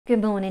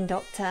Good morning,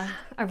 doctor.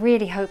 I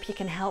really hope you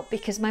can help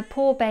because my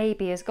poor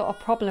baby has got a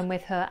problem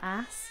with her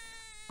arse.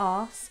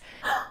 Oh,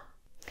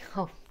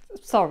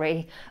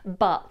 sorry,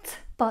 but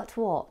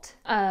what?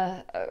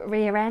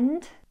 Rear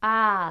end?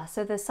 Ah,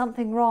 so there's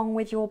something wrong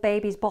with your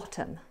baby's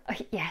bottom?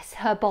 Yes,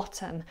 her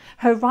bottom.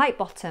 Her right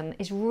bottom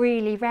is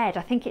really red.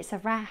 I think it's a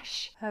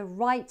rash. Her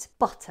right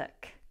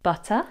buttock.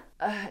 Butter?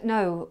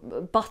 No,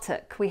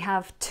 buttock. We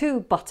have two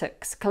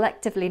buttocks,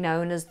 collectively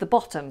known as the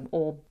bottom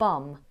or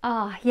bum.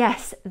 Ah,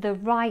 yes, the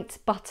right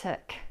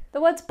buttock.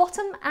 The words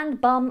bottom and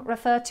bum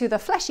refer to the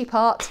fleshy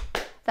part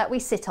that we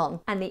sit on,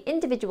 and the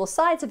individual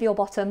sides of your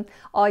bottom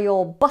are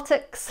your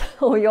buttocks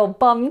or your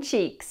bum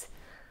cheeks.